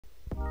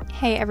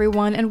Hey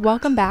everyone, and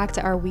welcome back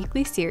to our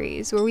weekly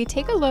series where we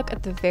take a look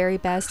at the very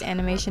best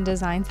animation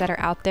designs that are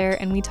out there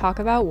and we talk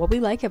about what we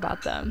like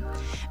about them.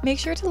 Make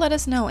sure to let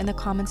us know in the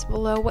comments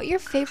below what your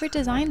favorite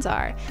designs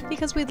are,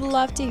 because we'd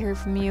love to hear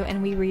from you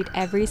and we read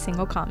every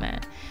single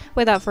comment.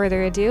 Without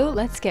further ado,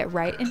 let's get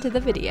right into the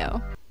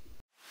video.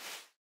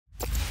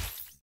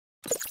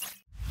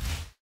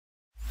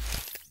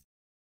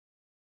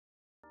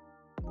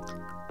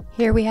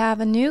 Here we have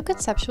a new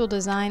conceptual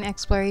design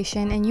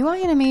exploration and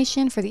UI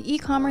animation for the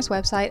e-commerce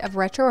website of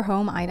retro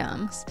home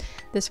items.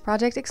 This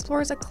project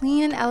explores a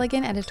clean and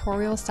elegant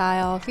editorial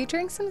style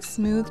featuring some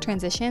smooth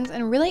transitions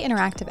and really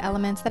interactive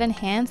elements that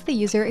enhance the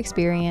user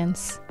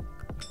experience.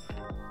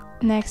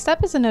 Next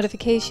up is the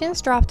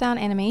notifications drop-down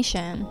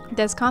animation.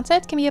 This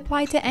concept can be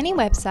applied to any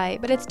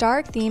website, but its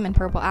dark theme and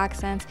purple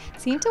accents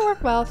seem to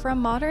work well for a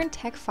modern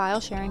tech file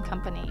sharing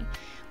company.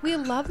 We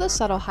love the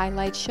subtle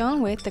highlights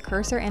shown with the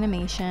cursor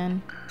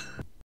animation.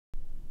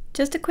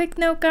 Just a quick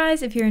note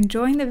guys, if you're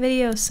enjoying the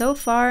video so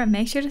far,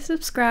 make sure to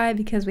subscribe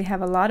because we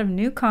have a lot of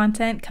new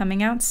content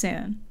coming out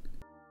soon.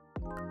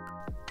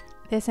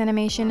 This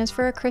animation is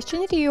for a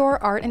Christian Dior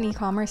art and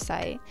e-commerce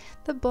site.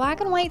 The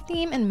black and white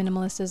theme and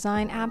minimalist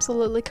design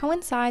absolutely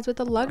coincides with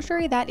the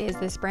luxury that is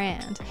this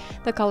brand.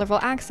 The colorful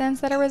accents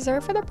that are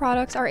reserved for the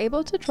products are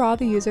able to draw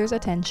the user's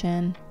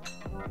attention.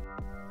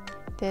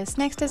 This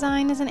next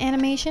design is an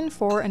animation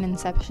for an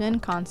Inception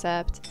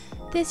concept.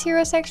 This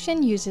hero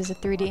section uses a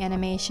 3D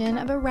animation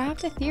of a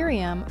wrapped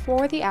Ethereum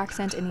for the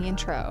accent in the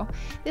intro.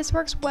 This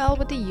works well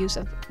with the use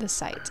of the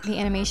site. The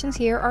animations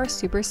here are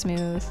super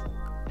smooth.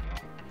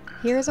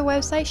 Here is a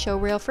website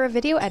showreel for a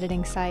video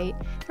editing site.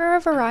 There are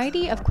a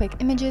variety of quick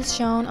images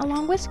shown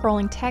along with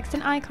scrolling text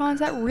and icons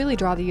that really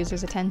draw the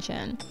user's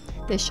attention.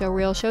 This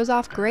showreel shows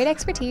off great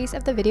expertise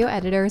of the video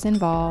editors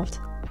involved.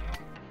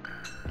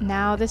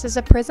 Now, this is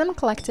a Prism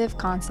Collective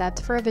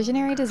concept for a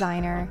visionary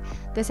designer.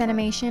 This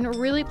animation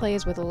really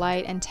plays with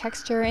light and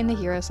texture in the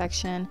hero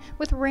section,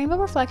 with rainbow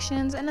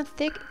reflections and a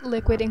thick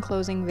liquid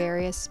enclosing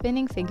various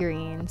spinning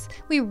figurines.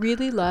 We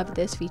really love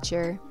this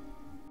feature.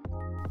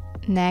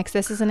 Next,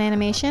 this is an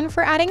animation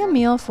for adding a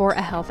meal for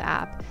a health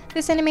app.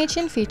 This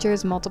animation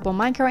features multiple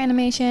micro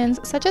animations,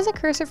 such as a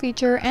cursor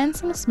feature and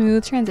some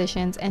smooth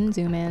transitions and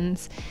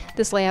zoom-ins.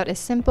 This layout is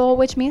simple,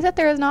 which means that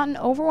there is not an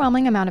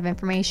overwhelming amount of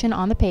information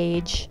on the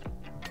page.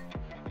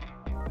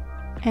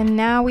 And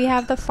now we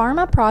have the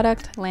Pharma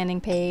product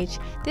landing page.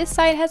 This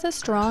site has a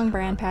strong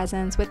brand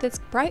presence with its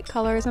bright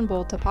colors and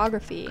bold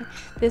typography.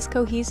 This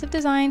cohesive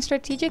design,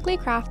 strategically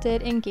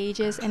crafted,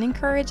 engages and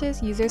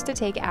encourages users to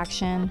take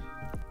action.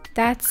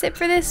 That's it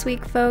for this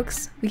week,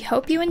 folks. We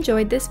hope you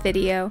enjoyed this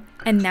video,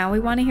 and now we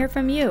want to hear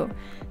from you.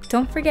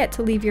 Don't forget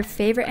to leave your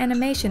favorite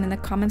animation in the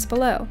comments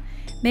below.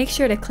 Make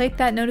sure to click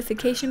that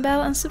notification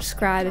bell and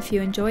subscribe if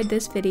you enjoyed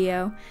this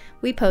video.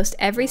 We post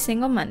every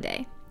single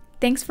Monday.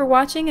 Thanks for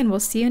watching, and we'll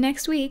see you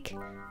next week.